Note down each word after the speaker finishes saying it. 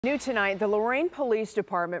New tonight, the Lorain Police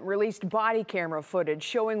Department released body camera footage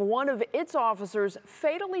showing one of its officers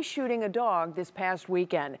fatally shooting a dog this past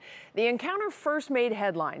weekend. The encounter first made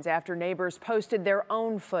headlines after neighbors posted their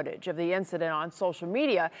own footage of the incident on social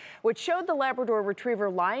media, which showed the Labrador Retriever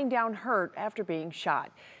lying down hurt after being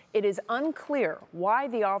shot. It is unclear why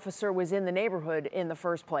the officer was in the neighborhood in the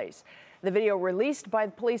first place. The video released by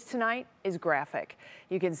the police tonight is graphic.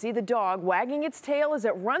 You can see the dog wagging its tail as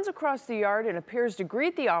it runs across the yard and appears to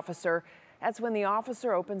greet the officer. That's when the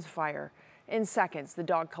officer opens fire. In seconds, the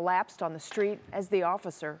dog collapsed on the street as the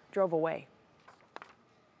officer drove away.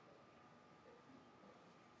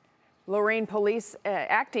 Lorain Police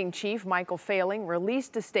Acting Chief Michael Failing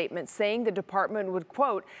released a statement saying the department would,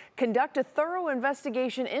 quote, conduct a thorough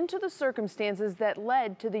investigation into the circumstances that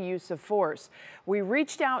led to the use of force. We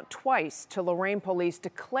reached out twice to Lorain Police to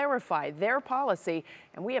clarify their policy,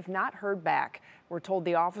 and we have not heard back. We're told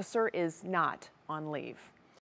the officer is not on leave.